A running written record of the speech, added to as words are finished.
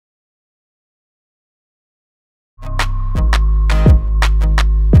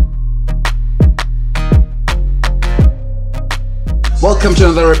Welcome to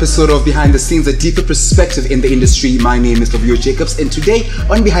another episode of Behind the Scenes, a deeper perspective in the industry. My name is Lovio Jacobs, and today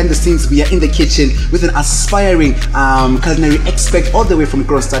on Behind the Scenes, we are in the kitchen with an aspiring culinary expert all the way from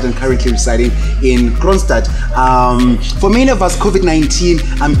Kronstadt and currently residing in Kronstadt. For many of us,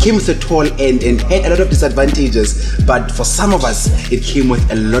 COVID-19 came with a toll and had a lot of disadvantages, but for some of us, it came with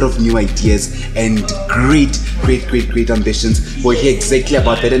a lot of new ideas and great ambitions. We'll hear exactly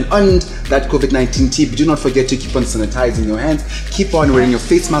about that. And on that COVID-19 tip, do not forget to keep on sanitizing your hands, keep on wearing your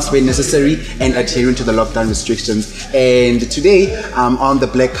face mask where necessary, and adhering to the lockdown restrictions. And today, on the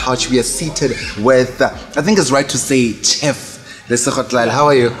black couch, we are seated with, I think it's right to say, Chef Letshego Botlhale. How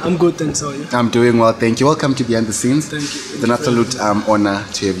are you? I'm good, thanks. How are you? I'm doing well, thank you. Welcome to Behind the Scenes. Thank you. It's an absolute honor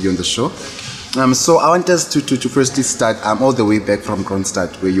to have you on the show. So I want us to firstly start all the way back from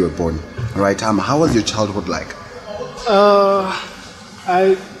Kronstadt, where you were born. All right. How was your childhood like?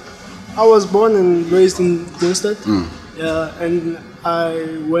 I was born and raised in Kronstadt. Yeah, and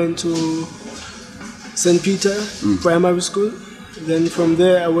I went to St. Peter Primary School. Then from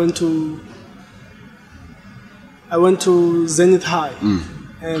there I went to Zenith High,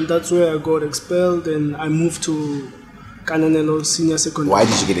 and that's where I got expelled, and I moved to Kananelo Senior Secondary. Why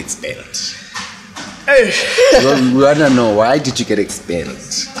did you get expelled? Hey. We want to know, why did you get expelled?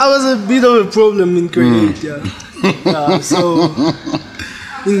 I was a bit of a problem in grade 8, yeah. So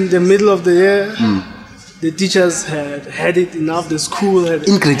in the middle of the year, the teachers had it enough. The school had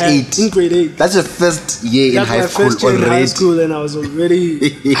in grade 8. In grade 8. That's your first year in high school already. That's my first year in high school, and I was already,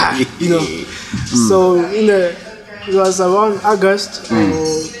 So it was around August or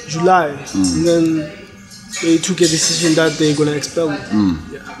July, and then they took a decision that they're gonna expel me.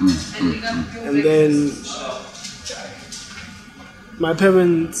 And then my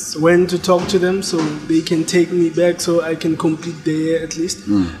parents went to talk to them so they can take me back so I can complete the year at least.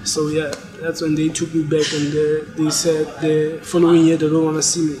 So yeah, that's when they took me back, and they said the following year they don't want to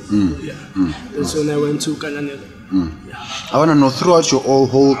see me. That's when I went to Kananelo. I want to know, throughout your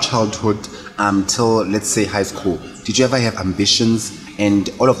whole childhood till, let's say, high school, did you ever have ambitions? And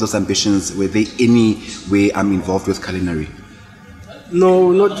all of those ambitions, were they any way involved with culinary?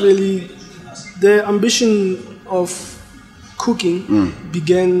 No, not really. The ambition of cooking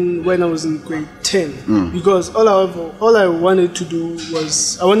began when I was in grade 10, because all I wanted to do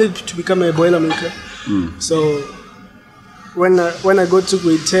was I wanted to become a boiler maker. So when I got to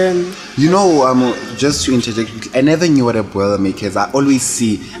grade 10, just to interject, I never knew what a boiler maker is. I always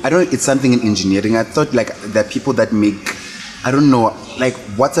see, it's something in engineering. I thought like there are people that make, I don't know, like,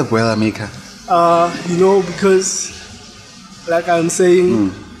 what's a boiler maker? Because like I'm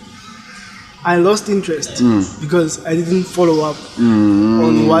saying, I lost interest because I didn't follow up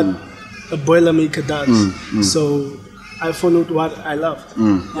on what a boiler maker does. So I followed what I loved.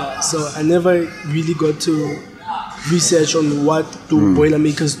 So I never really got to research on what do boiler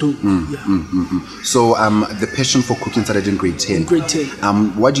makers do. So the passion for cooking started in grade 10. In grade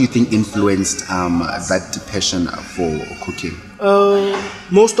 10. What do you think influenced that passion for cooking?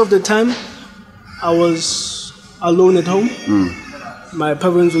 Most of the time I was alone at home. My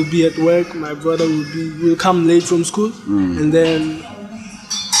parents will be at work, my brother will come late from school, and then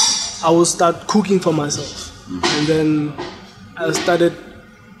I will start cooking for myself. And then I started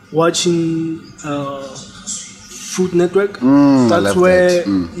watching Food Network. That's where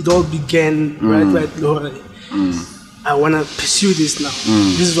it all began, right, Lord. I want to pursue this now.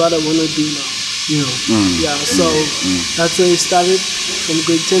 This is what I want to do now. So that's where it started, from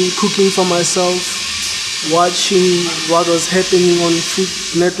grade 10, cooking for myself, watching what was happening on Food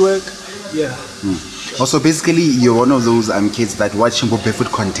Network. Also, basically, you're one of those kids that watching barefoot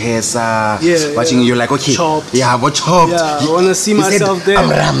contests, watching, you're like, okay, Chopped. What Chopped? I want to see myself there. I'm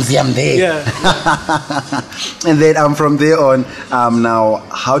Ramsey, I'm there. And then from there on, now,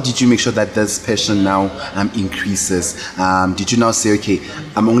 how did you make sure that this passion now increases? Did you now say, okay,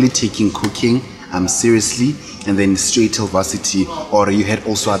 I'm only taking cooking seriously, and then straight till varsity, or you had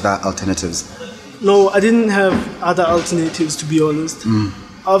also other alternatives? No, I didn't have other alternatives, to be honest.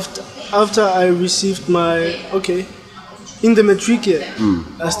 After I received my, in the matric year,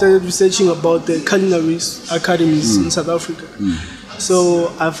 I started researching about the culinary academies in South Africa.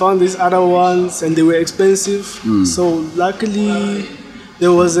 So I found these other ones, and they were expensive. So luckily,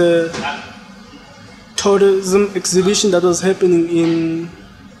 there was a tourism exhibition that was happening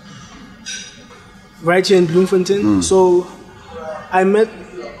right here in Bloemfontein. So I met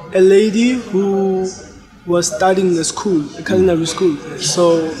a lady who was studying a school, a culinary school.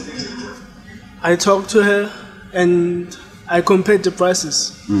 So I talked to her and I compared the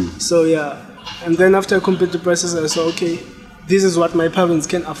prices. So and then after I compared the prices, I saw, okay, this is what my parents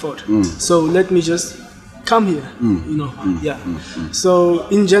can afford. So let me just come here, you know. So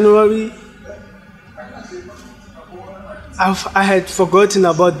in January, I had forgotten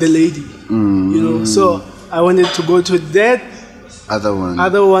about the lady, you know. So I wanted to go to that other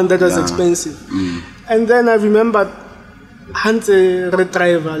one that was expensive. And then I remembered Hanse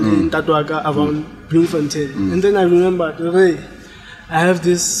retrieval in Tatuaga around Bloemfontein. And then I remembered, hey, I have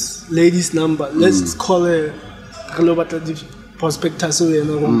this lady's number. Let's call her prospector, and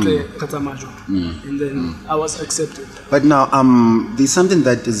then I was accepted. But now, there's something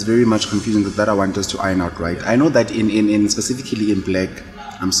that is very much confusing that I want us to iron out, right? I know that in specifically in black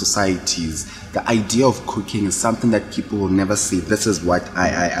societies, the idea of cooking is something that people will never say, this is what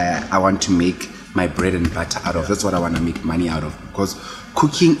I want to make my bread and butter out of. That's what I want to make money out of. Because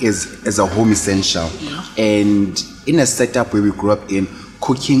cooking is a home essential. And in a setup where we grew up in,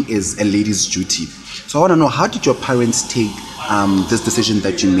 cooking is a lady's duty. So I want to know, how did your parents take this decision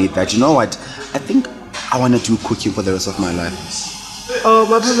that you made, that, you know what, I think I want to do cooking for the rest of my life?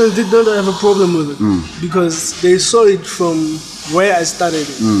 My parents did not have a problem with it because they saw it from where I started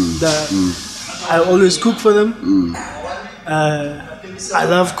it, that I always cook for them. I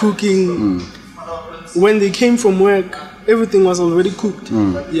love cooking. When they came from work, everything was already cooked.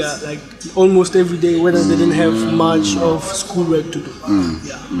 Yeah, like almost every day, whether they didn't have much of schoolwork to do.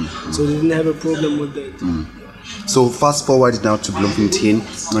 So they didn't have a problem with that. So fast forward now to Bloemfontein.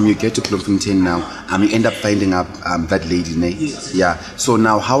 You get to Bloemfontein now. You end up finding up that lady, ne? Yes. Yeah. So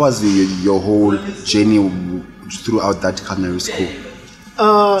now, how was your whole journey throughout that culinary school?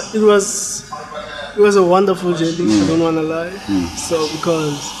 It was a wonderful journey. I don't want to lie. So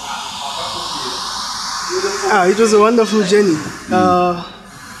because it was a wonderful journey.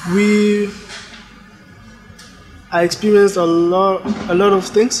 I experienced a lot of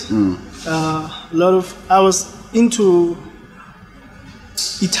things. I was into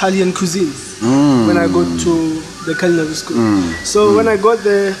Italian cuisine when I got to the culinary school. So when I got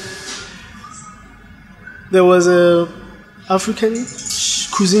there was a African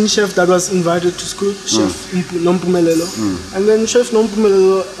cuisine chef that was invited to school, Chef Nompumelelo. And then Chef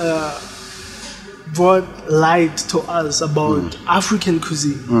Nompumelelo brought light to us about African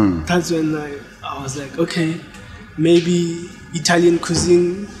cuisine. That's when I was like, okay, maybe Italian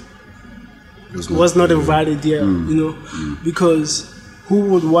cuisine was not a bad idea, you know, because who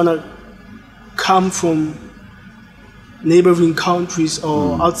would want to come from neighboring countries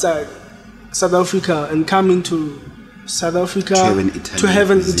or outside South Africa and come into South Africa to have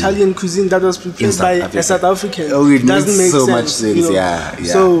an Italian cuisine that was prepared by a South African? It doesn't make so much sense. You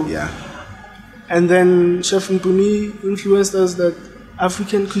know? And then Chef Mpumi influenced us that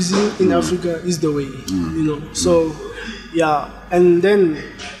African cuisine in Africa is the way, you know. So, and then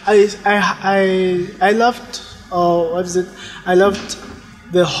I loved, I loved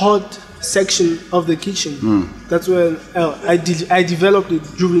the hot section of the kitchen. That's when I developed it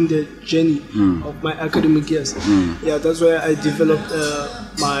during the journey of my academic years. That's where I developed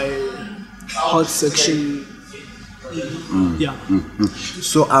my hot section.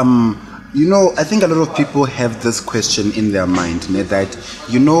 So you know, I think a lot of people have this question in their mind, that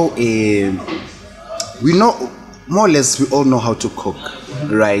we know more or less we all know how to cook,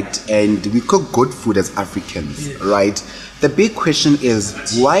 right? And we cook good food as Africans, right? The big question is,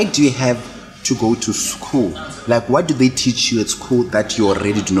 why do you have to go to school? Like, what do they teach you at school that you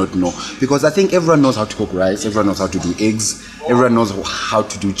already do not know? Because I think everyone knows how to cook rice, everyone knows how to do eggs, everyone knows how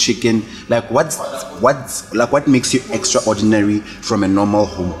to do chicken. Like, what makes you extraordinary from a normal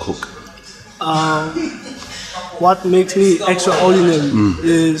home cook? What makes me extraordinary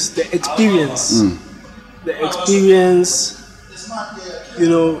is the experience. The experience, you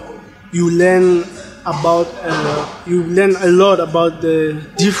know, you learn a lot about the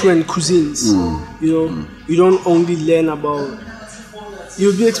different cuisines. You know, you don't only learn about.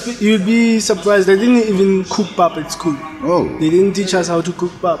 You'll be surprised. They didn't even cook pap at school. They didn't teach us how to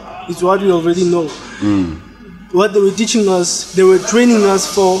cook pap. It's what we already know. What they were teaching us, they were training us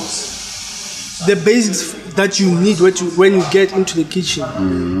for the basics that you need when you get into the kitchen.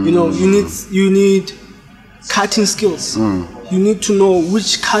 You know, you need cutting skills. You need to know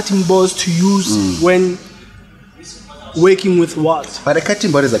which cutting boards to use when working with what. But a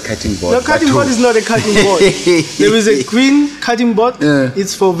cutting board is a cutting board. The cutting board is not a cutting board. There is a green cutting board.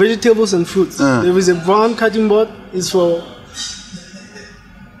 It's for vegetables and fruits. There is a brown cutting board. It's for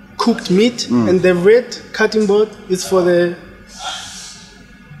cooked meat. And the red cutting board is for the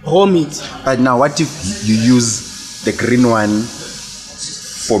raw meat. But now, what if you use the green one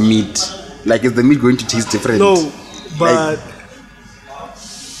for meat? Like, is the meat going to taste different? No, but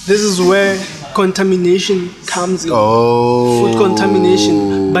this is where contamination comes in. Food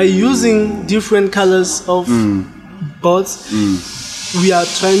contamination. by using different colors of boards, we are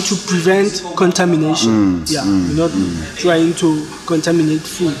trying to prevent contamination. We're not trying to contaminate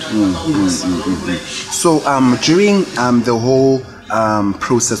food. Yes. So during the whole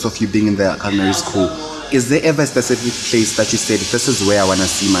process of you being in the culinary school, is there ever a specific place that you said, this is where I want to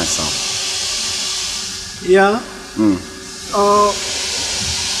see myself? Yeah.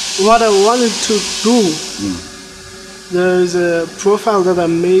 What I wanted to do, there's a profile that I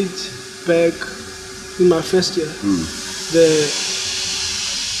made back in my first year.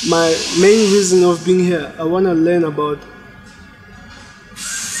 My main reason of being here, I want to learn about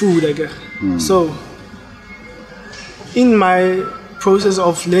food, I guess. So, in my process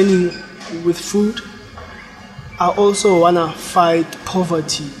of learning with food, I also want to fight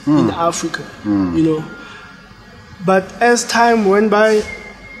poverty in Africa, you know. But as time went by,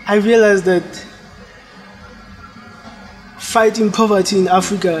 I realized that fighting poverty in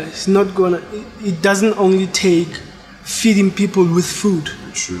Africa is not gonna, it doesn't only take feeding people with food.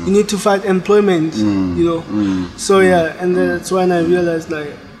 True. You need to fight employment, you know. So yeah, and that's when I realized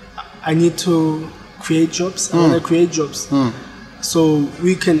like I need to create jobs. I want to create jobs, so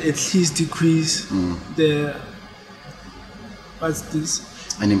we can at least decrease the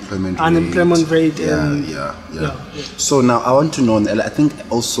unemployment rate. Yeah. So now I want to know, I think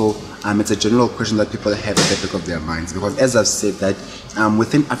also it's a general question that people have at the back of their minds, because as I've said that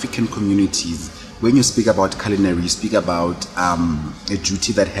within African communities, when you speak about culinary, you speak about a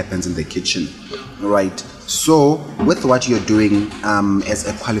duty that happens in the kitchen, right? So with what you're doing as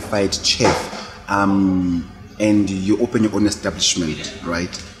a qualified chef, and you open your own establishment,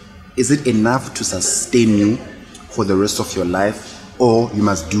 right? Is it enough to sustain you for the rest of your life, or you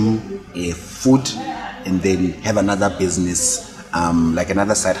must do a food and then have another business, like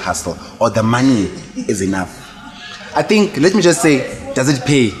another side hustle, or the money is enough? I think, let me just say, does it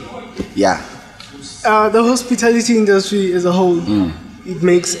pay? Yeah. The hospitality industry as a whole, it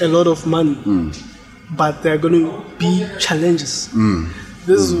makes a lot of money, but there are going to be challenges.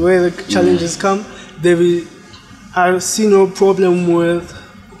 This is where the challenges come. I see no problem with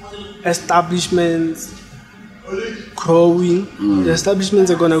establishments growing. The establishments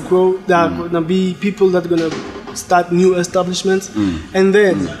are going to grow. There are going to be people that are going to start new establishments, and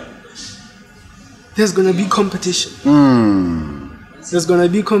then there's going to be competition. There's going to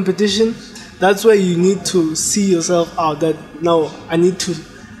be competition. That's why you need to see yourself out that now I need to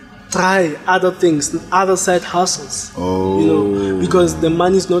try other things, other side hustles. You know, because the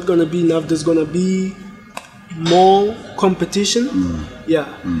money is not going to be enough. There's going to be more competition.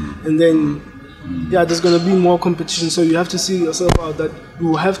 And then there's going to be more competition. So you have to see yourself out that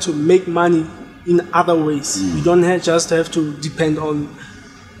you have to make money in other ways. You don't just have to depend on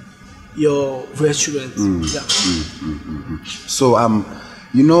your restaurant. So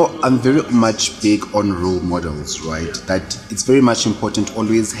you know, I'm very much big on role models, right? That it's very much important to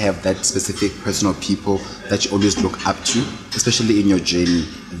always have that specific personal people that you always look up to, especially in your journey,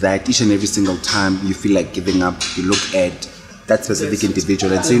 that each and every single time you feel like giving up, you look at that specific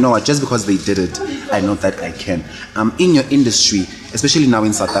individual and say, you know what, just because they did it, I know that I can. In your industry, especially now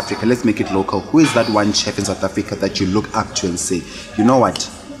in South Africa, let's make it local. Who is that one chef in South Africa that you look up to and say, you know what,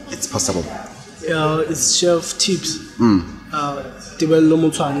 it's possible? It's Chef Tips.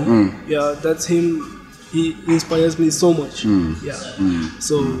 Yeah, that's him. He inspires me so much.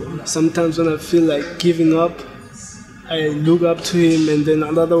 So sometimes when I feel like giving up, I look up to him. And then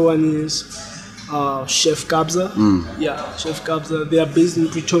another one is Chef Kabza. Chef Kabza. They are based in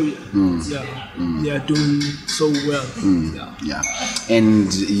Pretoria. They are doing so well.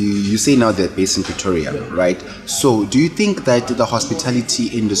 And you say now they're based in Pretoria, right? So do you think that the hospitality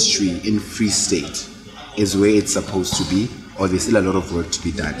industry in Free State is where it's supposed to be, or there's still a lot of work to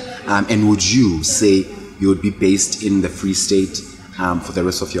be done? And would you say you would be based in the Free State for the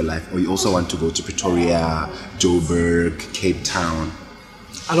rest of your life, or you also want to go to Pretoria, Joburg, Cape Town?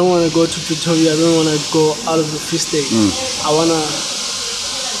 I don't want to go to Pretoria. I don't want to go out of the Free State. I want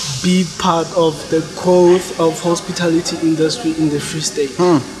to be part of the growth of hospitality industry in the Free State.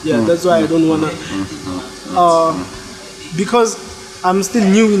 That's why I don't want to, because I'm still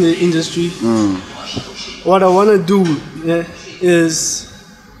new in the industry. What I want to do is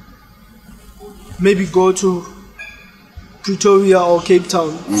maybe go to Pretoria or Cape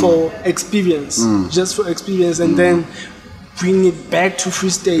Town for experience, just for experience, and then bring it back to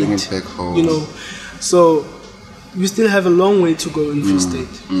Free State. Bring it back home. You know, so we still have a long way to go in Free State.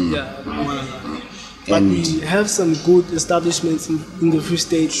 But we have some good establishments in the Free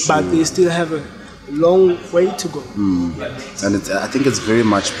State, but they still have a long way to go. And I think it's very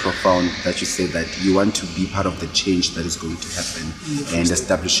much profound that you say that you want to be part of the change that is going to happen and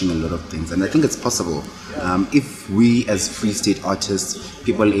establishing a lot of things. And I think it's possible if we as Free State artists,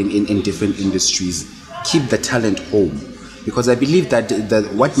 people in different industries, keep the talent home. Because I believe that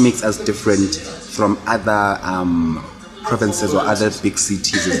what makes us different from other provinces or other big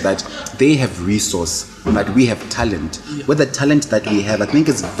cities is that they have resource, but we have talent. With the talent that we have, I think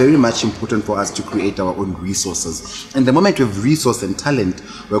it's very much important for us to create our own resources. And the moment we have resource and talent,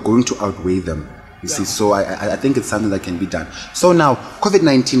 we're going to outweigh them. You see, so I think it's something that can be done. So now,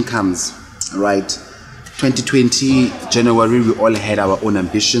 COVID-19 comes, right? 2020, January, we all had our own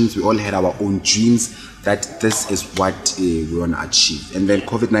ambitions, we all had our own dreams that this is what we want to achieve. And then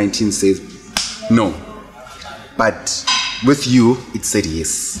COVID-19 says, no. But with you, it said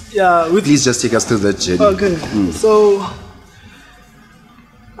yes. Yeah. Please just take us through that journey. Okay. So,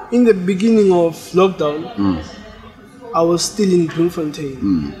 in the beginning of lockdown, I was still in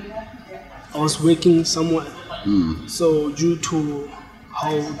Bloemfontein. I was working somewhere. So, due to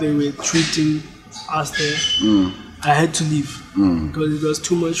how they were treating us there, I had to leave because it was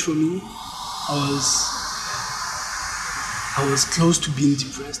too much for me. I was close to being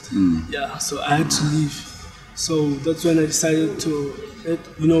depressed. Yeah. So I had to leave. So that's when I decided to,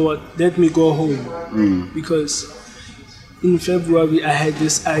 let me go home. Because in February, I had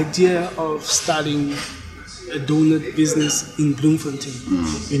this idea of starting a donut business in Bloemfontein,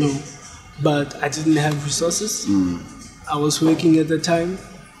 but I didn't have resources. I was working at the time.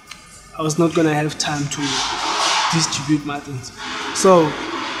 I was not going to have time to distribute my things. So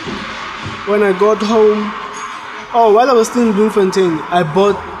when I got home, while I was still in Bloemfontein, I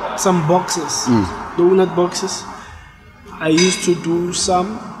bought some boxes. Donut boxes. I used to do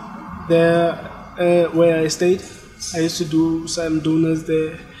some there where I stayed. I used to do some donuts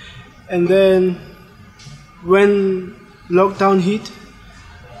there. And then when lockdown hit,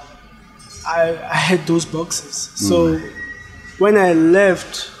 I had those boxes. So when I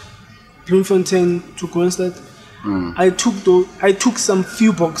left Bloemfontein to Kroonstad, I took some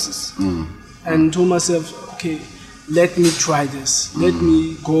few boxes and told myself, okay, let me try this. Let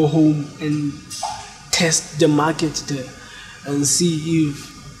me go home and test the market there and see if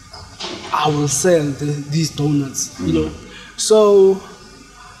I will sell these donuts, So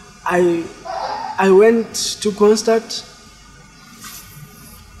I went to Kroonstad.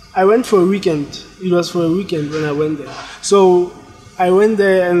 I went for a weekend. It was for a weekend when I went there. So I went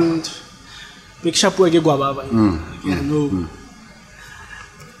there and I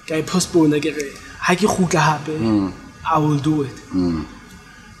postponed again. I will do it.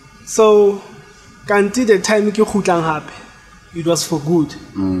 So until the time it was for good.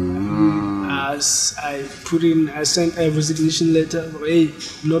 As I sent a resignation letter, hey,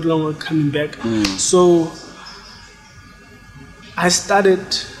 not longer coming back. So I started,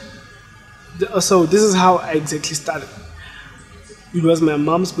 so this is how I exactly started. It was my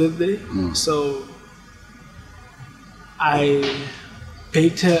mom's birthday, so I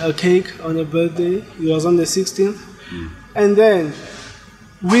baked her a cake on her birthday. It was on the 16th. And then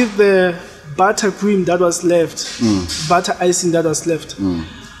with the buttercream that was left, butter icing that was left,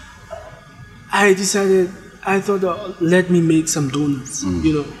 I thought, let me make some donuts,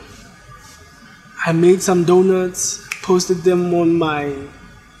 I made some donuts, posted them on my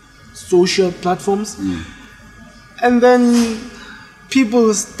social platforms, and then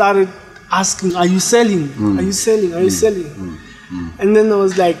people started asking, are you selling? Are you selling? Are you selling? And then I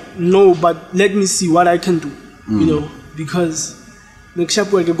was like, no, but let me see what I can do, because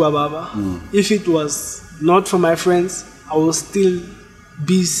if it was not for my friends, I will still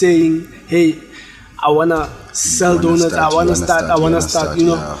be saying, hey, I wanna sell donuts, I wanna start,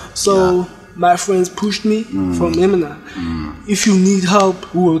 So my friends pushed me from Emina. If you need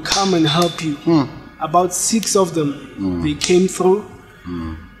help, we will come and help you. About 6 of them, they came through.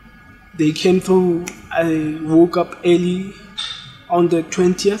 I woke up early on the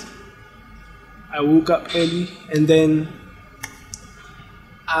 20th. I woke up early and then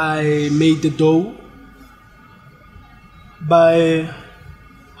I made the dough. By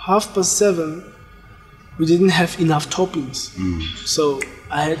 7:30, we didn't have enough toppings. So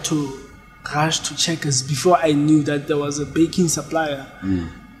I had to rush to Checkers before I knew that there was a baker supplier in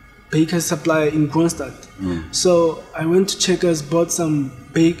Kroonstad. So I went to Checkers, bought some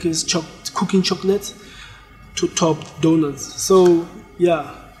baker's cooking chocolate to top donuts. So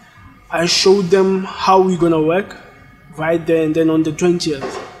yeah, I showed them how we're gonna work right there, and then on the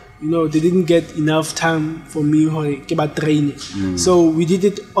 20th, they didn't get enough time for me to train. So we did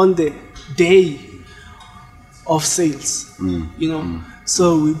it on the day of sales,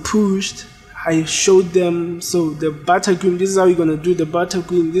 So we pushed. I showed them, so the buttercream, this is how you're gonna do the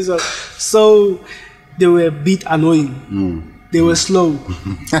buttercream. So they were a bit annoying. They were slow.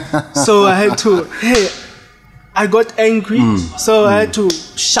 So I had to, I got angry, so I had to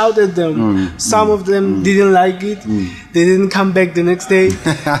shout at them. Some of them didn't like it. They didn't come back the next day.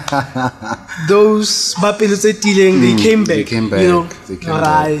 Those they came back.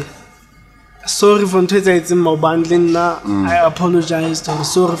 Sorry for it's in my band. I apologize.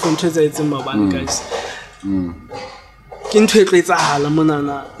 Sorry for it's in my band, guys.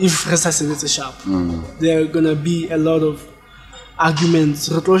 If it's sharp, there are gonna be a lot of arguments.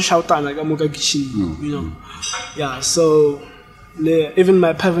 You know. Yeah, so even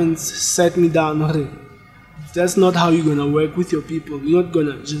my parents sat me down. That's not how you're gonna work with your people. You're not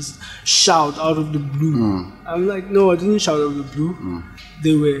gonna just shout out of the blue. I'm like, no, I didn't shout out of the blue.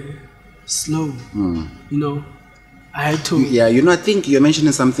 They were slow. You know, I had to. Yeah, you know, I think you're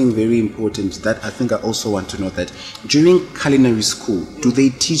mentioning something very important that I think I also want to know, that during culinary school, do they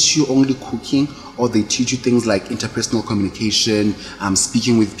teach you only cooking, or they teach you things like interpersonal communication,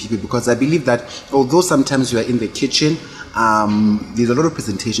 speaking with people? Because I believe that although sometimes you are in the kitchen, there's a lot of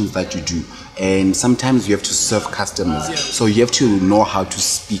presentations that you do, and sometimes you have to serve customers, so you have to know how to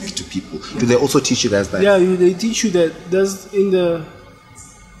speak to people. Do they also teach you guys that? Yeah, they teach you that.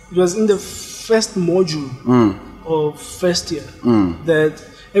 It was in the first module of first year that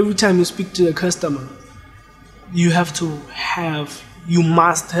every time you speak to a customer, you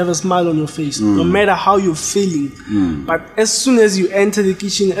must have a smile on your face, no matter how you're feeling. But as soon as you enter the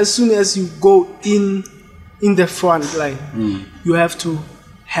kitchen, as soon as you go in the front line, you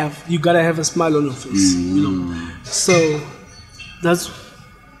gotta have a smile on your face. You know, so that's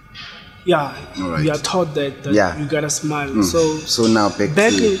we are taught that you gotta smile. So now back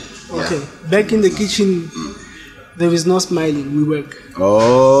in the kitchen, there is no smiling. We work. We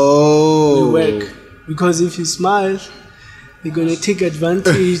work, because if you smile, they're gonna take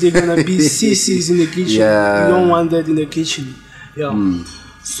advantage. They're gonna be sissies in the kitchen. You don't want that in the kitchen.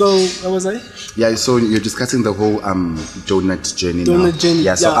 So what was I? So you're discussing the whole donut journey.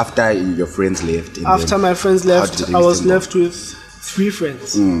 So after your friends left. After my friends left, I was left with 3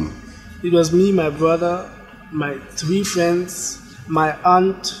 friends. It was me, my brother, my 3 friends. My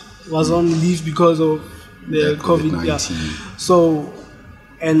aunt was on leave because of the COVID. So,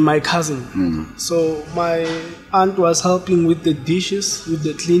 and my cousin. So my aunt was helping with the dishes, with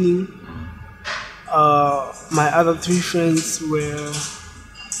the cleaning. My other 3 friends were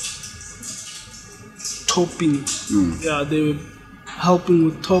topping. They were helping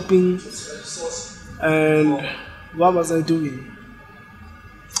with topping. And what was I doing?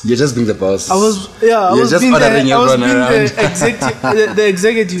 You're just being the boss. I was being the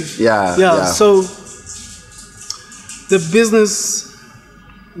executive. So the business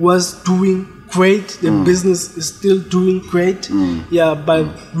was doing great. The business is still doing great. But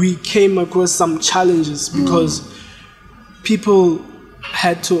we came across some challenges because people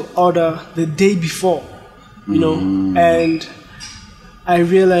had to order the day before, you know, and I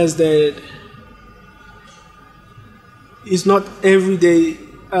realized that it's not every day.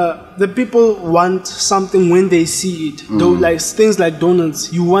 The people want something when they see it. Though, like things like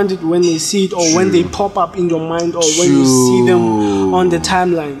donuts, you want it when they see it, or when they pop up in your mind, or when you see them on the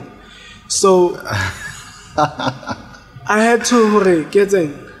timeline. So I had to get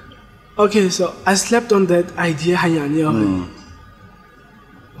in. Okay, so I slept on that idea.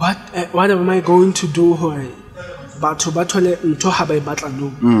 What am I going to do?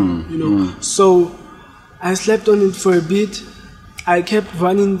 You know. So I slept on it for a bit. I kept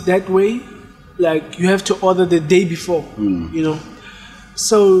running that way, like you have to order the day before, you know.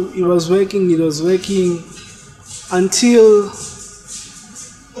 So it was working until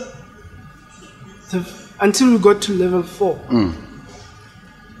we got to level 4.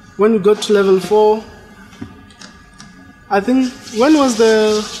 When we got to level 4, I think, when was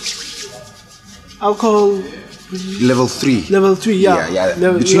the alcohol? Level 3. Level 3,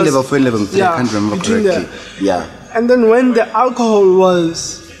 Between level 4 and level 3, I can't remember correctly. And then when the alcohol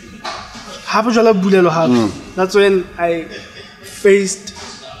was that's when I faced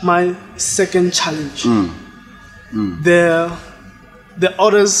my second challenge. The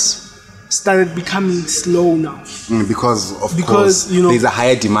orders started becoming slow now. Because of course, you know, there's a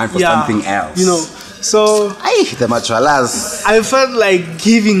higher demand for something else. You know, so the matralas. I felt like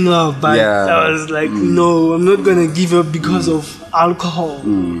giving up, but I was like, no, I'm not gonna give up because of alcohol.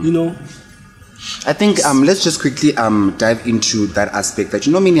 You know. I think let's just quickly dive into that aspect, that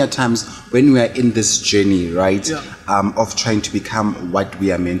you know, many times when we are in this journey, right, of trying to become what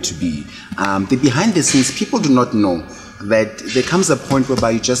we are meant to be, the behind the scenes, people do not know that there comes a point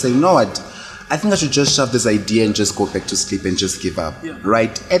whereby you just say, you know what, I think I should just shove this idea and just go back to sleep and just give up. Yeah.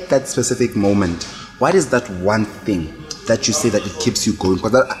 Right? At that specific moment, what is that one thing that you say that it keeps you going?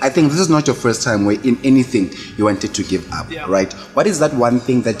 Because I think this is not your first time where in anything you wanted to give up, Yeah. right? What is that one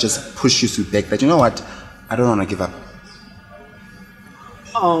thing that just pushes you back, that you know what, I don't want to give up?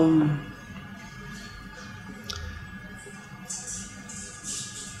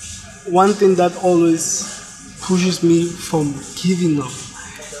 One thing that always pushes me from giving up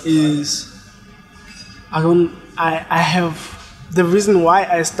is I have the reason why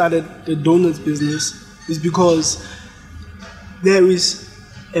I started the donuts business is because there is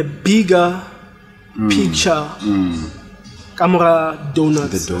a bigger picture. Camera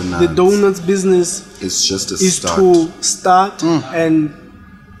donuts. The donuts business It's just is to start and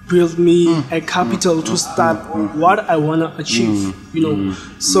build me a capital to start what I wanna achieve.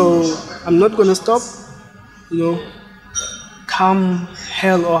 So I'm not gonna stop. Come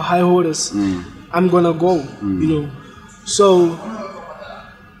hell or high waters, I'm gonna go. So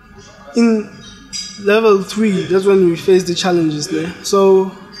in level 3, that's when we face the challenges there.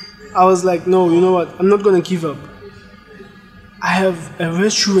 So I was like, no, you know what? I'm not gonna give up. I have a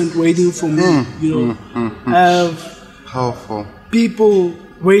restaurant waiting for me. I have powerful people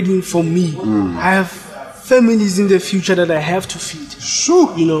waiting for me. I have families in the future that I have to feed.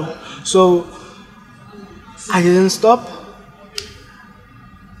 Sure. So I didn't stop.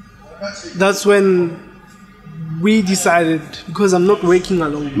 That's when we decided, because I'm not working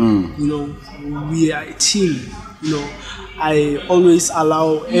alone. We are a team. I always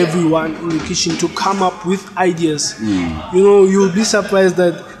allow everyone in the kitchen to come up with ideas. You'll be surprised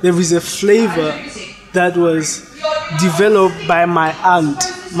that there is a flavor that was developed by my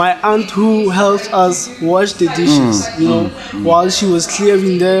aunt who helped us wash the dishes. While she was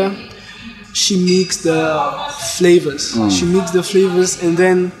clearing there, she mixed the flavors. And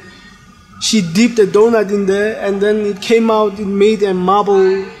then she dipped a donut in there, and then it came out. It made a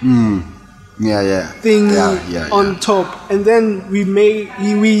marble thing on top, and then we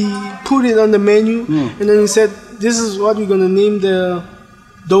put it on the menu, and then we said, "This is what we're gonna name the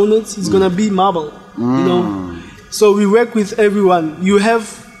donuts. It's gonna be marble." So we work with everyone. You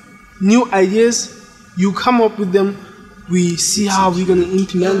have new ideas, you come up with them. We see how we're gonna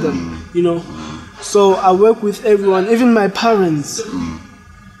implement them. So I work with everyone, even my parents.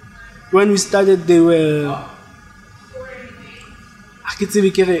 When we started, they were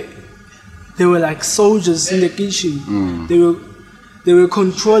like soldiers in the kitchen. They were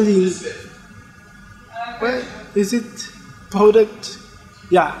controlling. What is it? Product?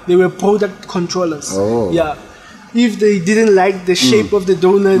 Yeah, they were product controllers. Oh. Yeah. If they didn't like the shape of the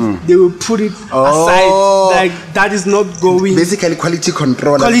donut, they will put it aside. Like, that is not going. Basically, quality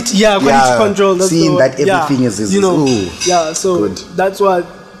control. Quality control. That's seeing that everything is so good. That's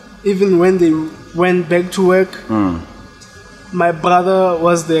what. Even when they went back to work, my brother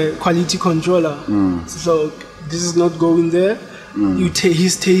was the quality controller. So this is not going there.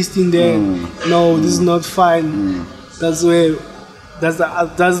 He's tasting there. No, this is not fine. This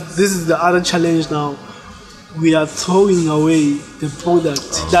is the other challenge now. We are throwing away the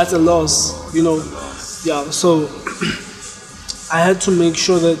product. That's a loss, So I had to make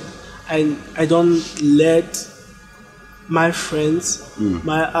sure that I don't let my friends,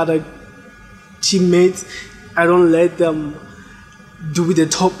 my other teammates, I don't let them do the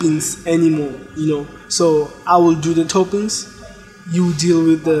toppings anymore, So I will do the toppings, you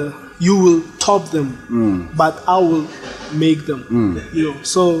will top them, but I will make them,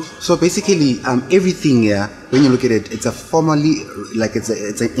 So basically, everything here, when you look at it, it's a formally,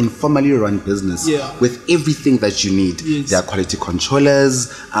 it's an informally run business with everything that you need. Yes. There are quality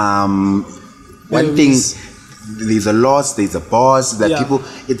controllers. One thing. There's a loss, there's a boss, there are people.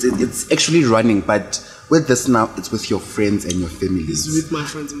 It's actually running, but with this now, it's with your friends and your families. It's with my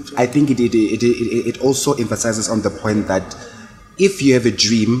friends and family. I think it also emphasizes on the point that if you have a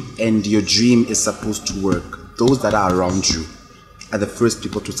dream and your dream is supposed to work, those that are around you are the first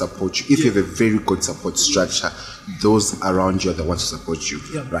people to support you. If you have a very good support structure, those around you are the ones to support you.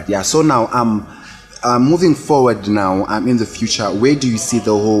 Right? Yeah. So now, moving forward now, in the future, where do you see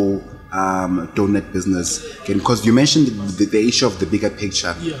the whole donut business again? Because you mentioned the issue of the bigger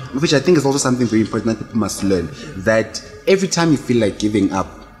picture, which I think is also something very important that people must learn, that every time you feel like giving up,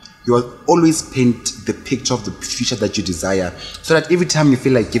 you will always paint the picture of the future that you desire, so that every time you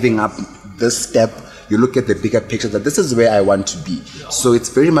feel like giving up this step, you look at the bigger picture, that this is where I want to be. So it's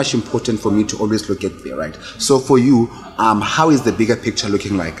very much important for me to always look at there, right? So for you, how is the bigger picture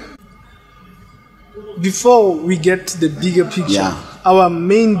looking like? Before we get to the bigger picture, our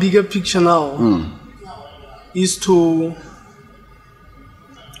main bigger picture now is to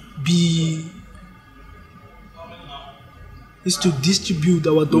be is to distribute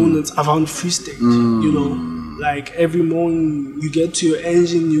our donuts around Free State. You know, like every morning you get to your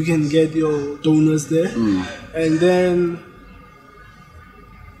engine, you can get your donuts there, and then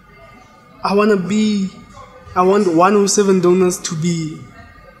I want 107 donuts to be.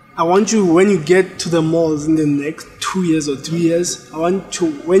 I want you, when you get to the malls in the next 2 years or 3 years, I want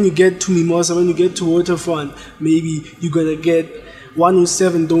you, when you get to Mimosa, when you get to Waterfront, maybe you're gonna get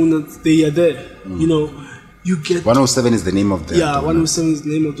 107 donuts. They are there. You know, you get 107 is the name of the donut. 107 is the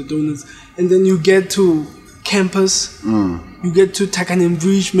name of the donuts, and then you get to campus, you get to Takanem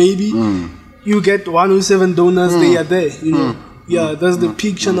Bridge, maybe you get 107 donuts. They are there. You know, that's the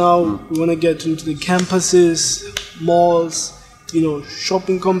picture now. We wanna get into the campuses, malls, you know,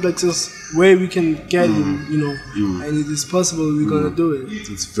 shopping complexes where we can get in, you know, and it is possible. We're gonna do it.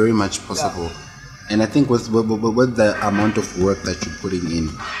 It's very much possible. And I think with the amount of work that you're putting in,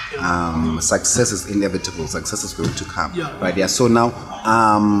 success is inevitable. Success is going to come. Right? Yeah. So now,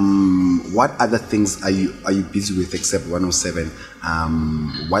 what other things are you busy with except 107?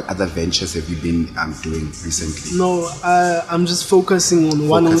 What other ventures have you been doing recently? No, I'm just focusing on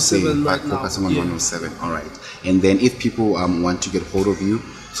 107 right now. Focusing on 107. All right. And then, if people want to get hold of you,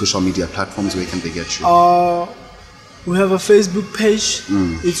 social media platforms, where can they get you? We have a Facebook page.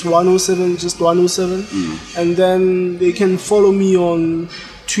 It's 107, just 107. And then they can follow me on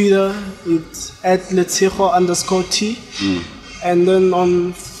Twitter. It's at Letshego_T. And then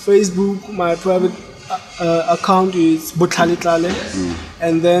on Facebook, my private account is Botlhale Tlale.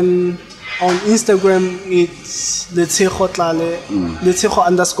 And then on Instagram, it's Letshego Tlale,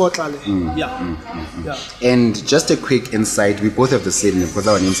 Letshego_Tlale. And just a quick insight, we both have the same name because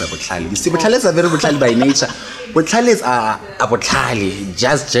our names are Botlhale. You see, Botlhales are very Botlhale by nature. Botlhales are Botlhale,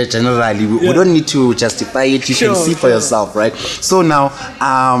 just generally. We don't need to justify it. You can see for yourself, right? So now,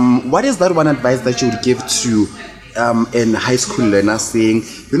 what is that one advice that you would give to in high school learners saying,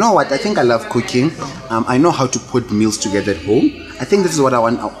 you know what, I think I love cooking. I know how to put meals together at home. I think this is what I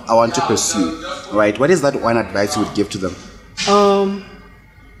want to pursue, right? What is that one advice you would give to them?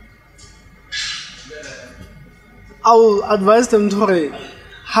 I will advise them to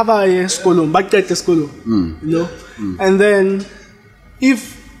have a school, you know, and then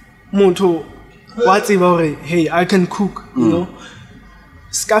if Monto, what's about, hey, I can cook, you know,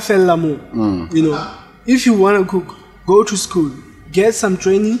 you know, if you want to cook, go to school, get some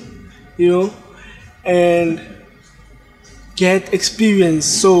training, you know, and get experience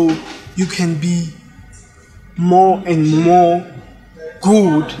so you can be more and more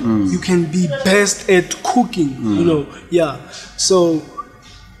good. You can be best at cooking, you know. So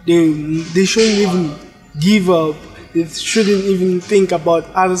they shouldn't even give up. They shouldn't even think about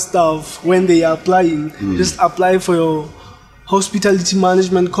other stuff when they are applying. Just apply for your hospitality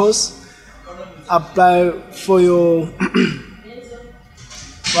management course. Apply for your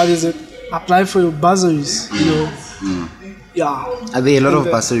apply for your bursaries, you know. Are there a lot of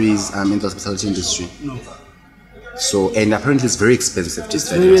bursaries in the hospitality industry? No. So, and apparently it's very expensive. It's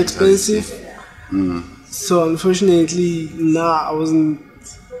very expensive. So unfortunately, I wasn't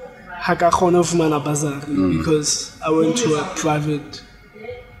because I went to a private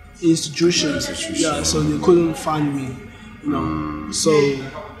institution. So they couldn't fund me, you know. So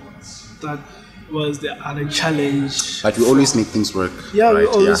that was the other challenge. But we always make things work. We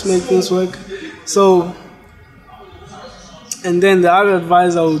always make things work. So, and then the other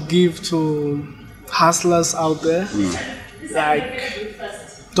advice I would give to hustlers out there, like,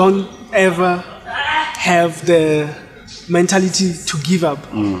 don't ever have the mentality to give up.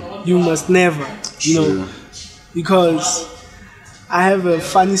 You must never, you know, because I have a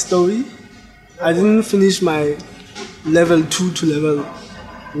funny story. I didn't finish my level 2 to level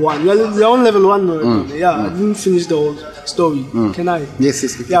 1. Well, we're on level 1 right now. I didn't finish the whole story. Can I? Yes.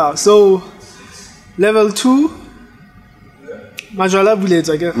 So level 2, majwala bullets,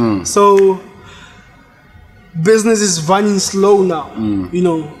 I guess. So business is running slow now. You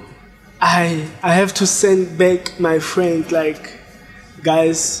know, I have to send back my friend, like,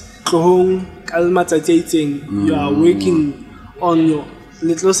 guys, you are working on your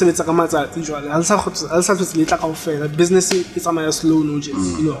little business is slow,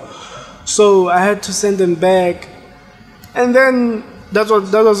 you know. So I had to send them back, and then that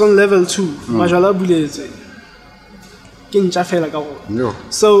was on level 2.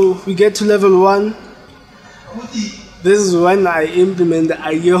 So we get to level 1. This is when I implement the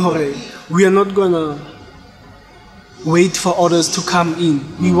idea. We are not gonna wait for orders to come in.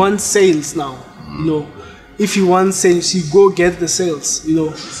 We want sales now. You know, if you want sales, you go get the sales. You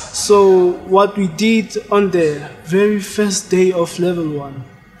know. So what we did on the very first day of level 1,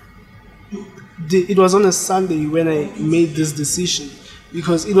 it was on a Sunday when I made this decision,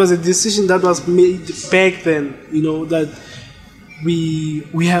 because it was a decision that was made back then, you know, that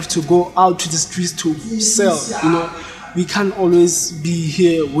we have to go out to the streets to sell, you know. We can't always be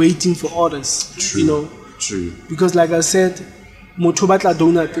here waiting for orders. True. You know. True. Because like I said, motho batla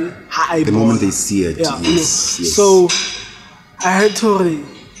donut the moment they see it. Yeah, yes, you know. yes. So I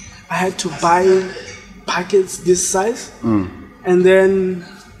had to buy packets this size, and then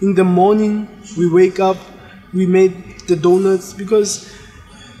in the morning we wake up, we made the donuts, because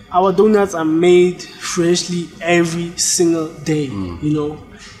our donuts are made freshly every single day. You know,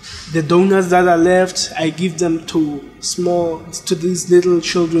 the donuts that are left, I give them to these little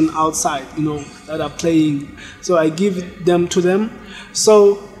children outside, you know, that are playing. So I give them to them.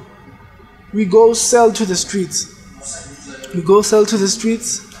 So we go sell to the streets.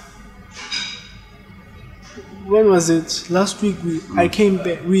 When was it? Last week I came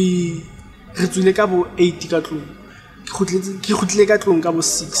back. We re ka bo 80 ka tlong. Ke khutlile ka tlong ka bo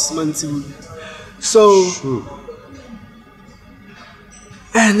 6 months ago. So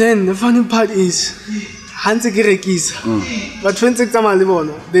and then the funny part is, but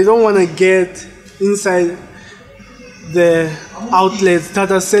they don't want to get inside the outlets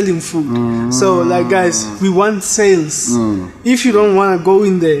that are selling food. So like, guys, we want sales. If you don't want to go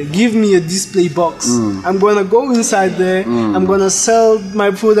in there, give me a display box. I'm going to go inside there. I'm going to sell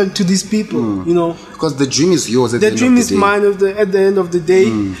my product to these people, you know. Because the dream is yours at the end of the day. The dream is mine at the end of the day.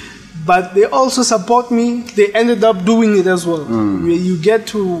 But they also support me. They ended up doing it as well. You get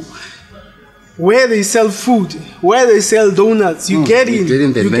to where they sell food, where they sell donuts. You get in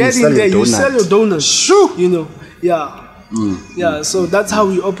there. You sell your donuts. Shoo! You know, yeah. Yeah, so that's how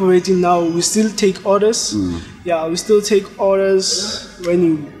we're operating now. We still take orders. Yeah, we still take orders. When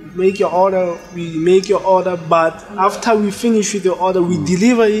you make your order, we make your order. But after we finish with your order, we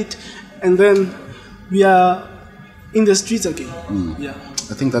deliver it, and then we are in the streets again. Yeah.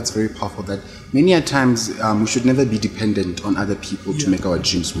 I think that's very powerful, that many a times we should never be dependent on other people to make our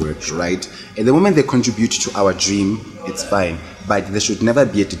dreams work, right? At the moment they contribute to our dream, it's fine. But there should never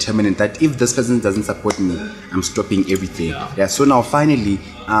be a determinant that if this person doesn't support me, I'm stopping everything. Yeah. So now finally,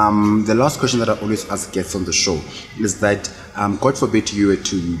 the last question that I always ask guests on the show is that, God forbid you were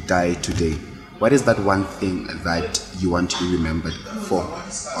to die today, what is that one thing that you want to be remembered for, or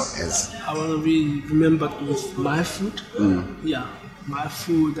as? I want to be remembered with my food. Yeah. My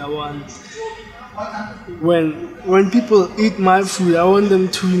food, I want, when people eat my food, I want them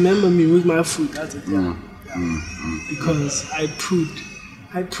to remember me with my food. That's it. Because I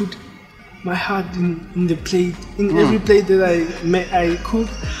put my heart in the plate, in every plate that I cook.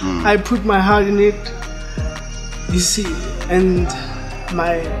 I put my heart in it. You see, and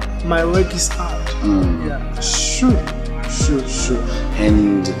my work is art. Yeah. Sure.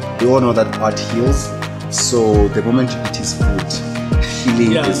 And we all know that art heals. So the moment you eat his food,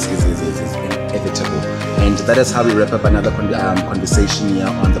 healing is inevitable. And that is how we wrap up another conversation here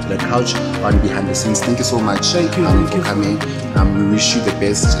on the Black Couch on Behind the Scenes. Thank you so much for coming. We wish you the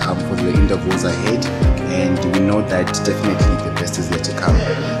best for the interviews ahead, and we know that definitely the best is yet to come.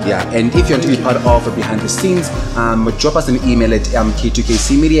 Yeah, and if you want to be part of Behind the Scenes, drop us an email at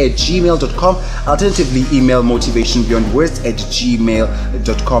k2kcmedia@gmail.com. Alternatively, email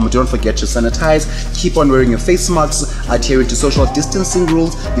motivationbeyondwords@gmail.com. Don't forget to sanitize. Keep on wearing your face masks, adhering to social distancing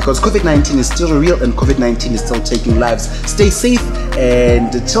rules, because COVID-19 is still real and COVID-19 is still taking lives. Stay safe,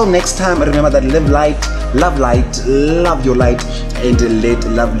 and until next time, remember that live light, love your light, and let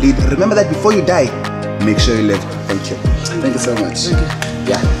love lead. Remember that before you die, make sure you live. Thank you. Thank you so much. Thank you.